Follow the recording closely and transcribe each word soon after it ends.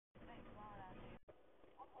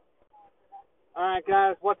Alright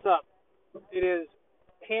guys, what's up? It is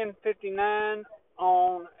 10:59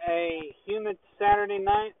 on a humid Saturday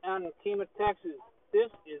night out in Kima, Texas. This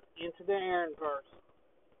is Into the Aaronverse.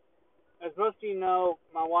 As most of you know,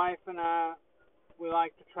 my wife and I, we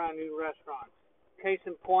like to try new restaurants. Case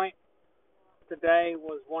in point, today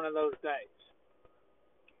was one of those days.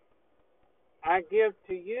 I give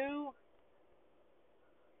to you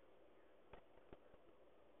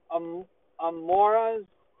um, Amora's,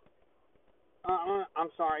 I'm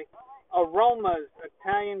sorry, Aroma's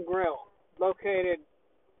Italian Grill, located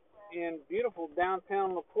in beautiful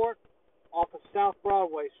downtown LaPorte off of South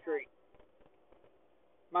Broadway Street.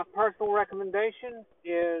 My personal recommendation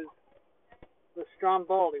is the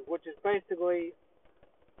Stromboli, which is basically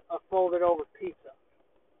a folded over pizza.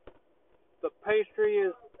 The pastry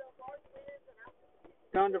is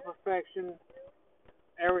done to perfection.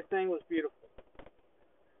 Everything was beautiful.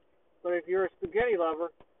 But if you're a spaghetti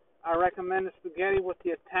lover, I recommend the spaghetti with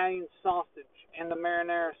the Italian sausage and the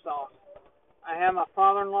marinara sauce. I had my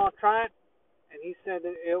father-in-law try it, and he said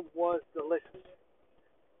that it was delicious.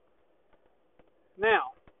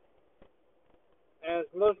 Now, as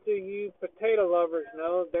most of you potato lovers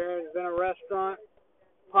know, there has been a restaurant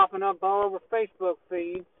popping up all over Facebook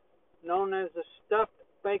feeds known as the Stuffed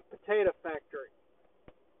Baked Potato Factory,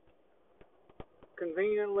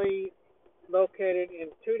 conveniently located in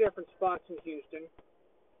two different spots in Houston.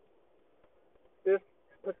 This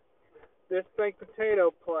this baked potato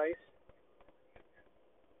place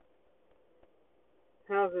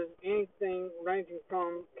houses anything ranging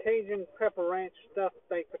from Cajun pepper ranch stuffed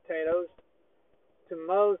baked potatoes to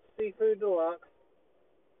Moe's Seafood Deluxe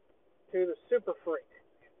to the Super Freak.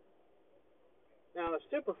 Now, the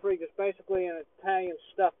Super Freak is basically an Italian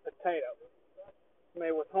stuffed potato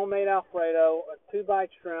made with homemade Alfredo, a two-bite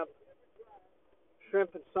shrimp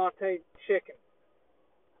and sauteed chicken.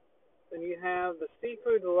 Then you have the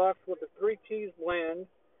Seafood Deluxe with the three-cheese blend,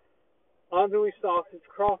 andouille sausage,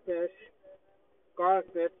 crawfish,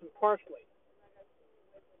 garlic bits, and parsley.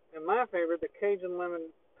 And my favorite, the Cajun lemon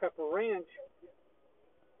pepper ranch,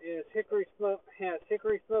 has hickory smoked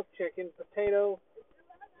chicken, potato,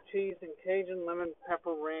 cheese, and Cajun lemon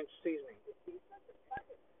pepper ranch seasoning.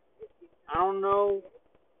 I don't know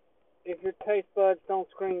if your taste buds don't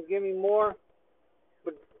scream "give me more,"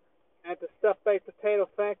 but at the Stuffed Baked Potato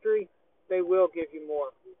Factory, they will give you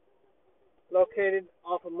more. Located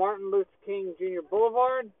off of Martin Luther King Jr.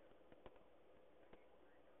 Boulevard,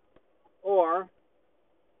 or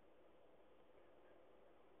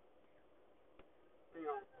you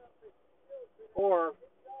know, or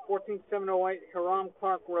 14708 Hiram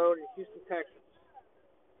Clark Road in Houston, Texas.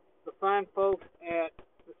 The fine folks at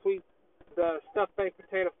the Stuffed Baked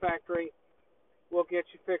Potato Factory will get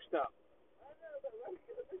you fixed up.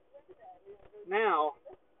 Now,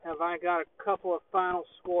 have I got a couple of final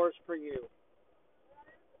scores for you.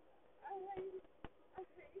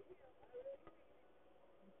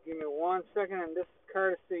 Give me 1 second, and this is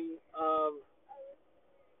courtesy of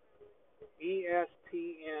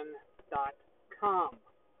ESPN.com.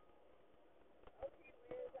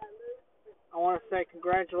 I want to say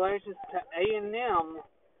congratulations to A&M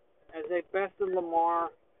as they bested Lamar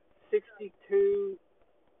 62-3.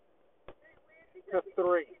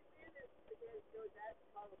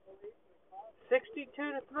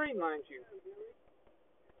 62-3, mind you.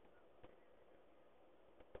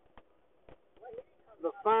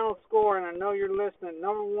 The final score, and I know you're listening.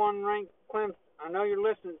 Number one ranked Clemson. I know you're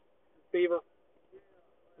listening, Beaver.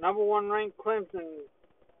 Number one ranked Clemson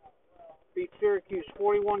beat Syracuse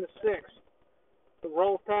 41-6. The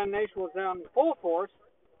Roll Tide Nation was out in full force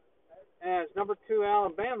as number two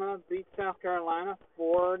Alabama beat South Carolina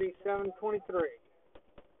 47-23.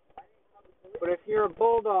 But if you're a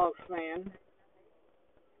Bulldogs fan,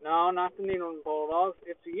 no, not the Nederland Bulldogs.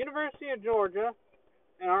 It's the University of Georgia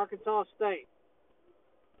and Arkansas State.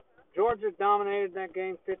 Georgia dominated that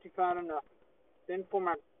game 55-0. Then for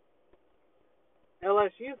my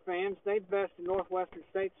LSU fans, they bested Northwestern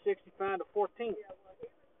State 65-14.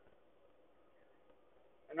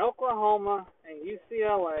 And Oklahoma and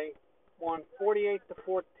UCLA won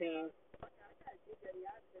 48-14.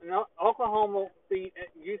 And Oklahoma beat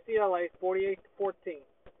UCLA 48-14.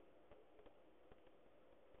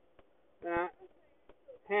 Now,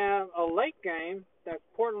 have a late game. That's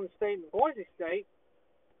Portland State and Boise State,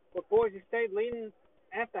 with Boise State leading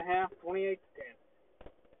at the half 28-10.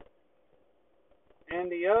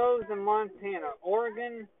 And the O's in Montana,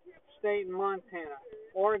 Oregon State and Montana.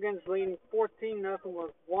 Oregon's leading 14-0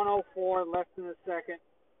 with 1:04 left in the second.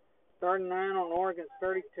 39 on Oregon's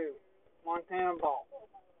 32. Montana ball.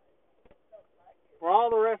 For all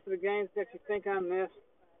the rest of the games that you think I missed,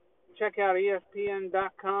 Check out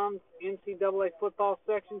ESPN.com's NCAA football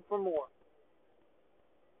section for more.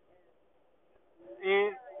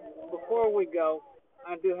 And before we go,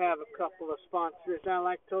 I do have a couple of sponsors I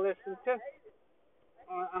like to listen to.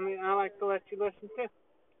 I like to let you listen to.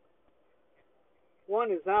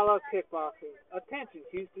 One is I Love Kickboxing. Attention,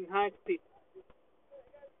 Houston Heights people.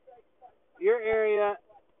 Your area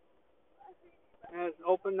has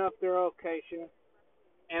opened up their location.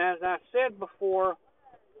 And as I said before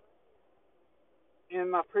in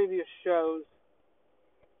my previous shows,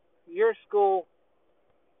 your school,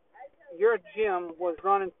 your gym was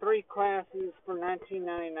running 3 classes for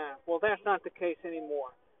 $19.99. Well, that's not the case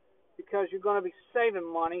anymore because you're going to be saving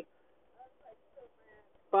money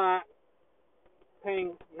by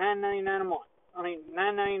paying $9.99 a month.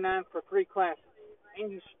 $9.99 for 3 classes.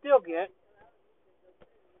 And you still get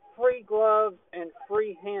free gloves and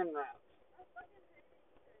free hand wraps.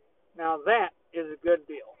 Now that is a good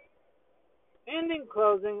deal. And in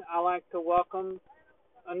closing, I like to welcome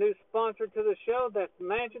a new sponsor to the show. That's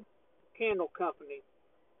Magic Candle Company.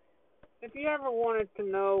 If you ever wanted to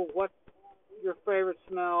know what your favorite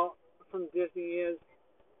smell from Disney is,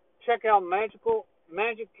 check out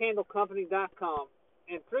MagicCandleCompany.com.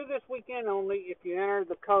 And through this weekend only, if you enter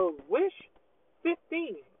the code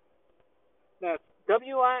WISH15, that's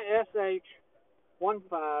WISH15,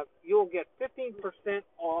 you'll get 15%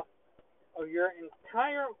 off of your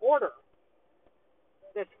entire order.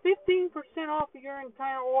 That's 15% off of your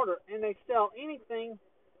entire order, and they sell anything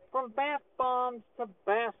from bath bombs to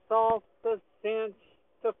bath salts to scents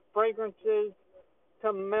to fragrances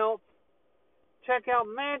to melts. Check out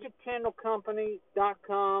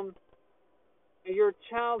MagicCandleCompany.com, and your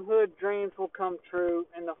childhood dreams will come true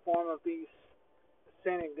in the form of these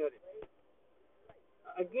scented goodies.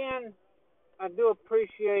 Again, I do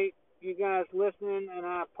appreciate you guys listening, and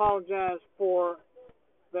I apologize for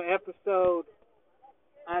the episode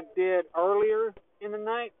I did earlier in the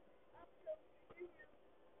night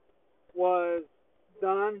was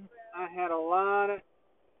done. I had a lot of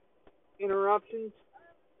interruptions.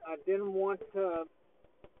 I didn't want to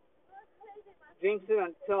jinx it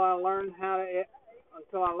until I learned how to edit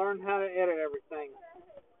everything.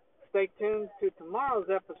 Stay tuned to tomorrow's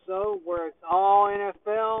episode where it's all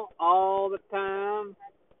NFL all the time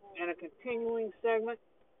and a continuing segment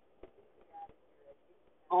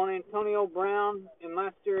on Antonio Brown in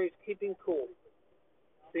my series Keeping Cool.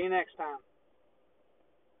 See you next time.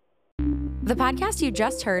 The podcast you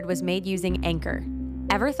just heard was made using Anchor.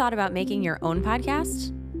 Ever thought about making your own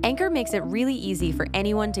podcast? Anchor makes it really easy for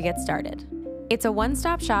anyone to get started. It's a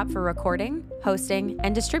one-stop shop for recording, hosting,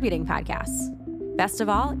 and distributing podcasts. Best of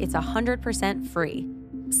all, it's 100% free.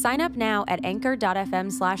 Sign up now at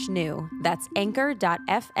anchor.fm/new. That's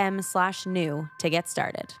anchor.fm/new to get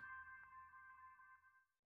started.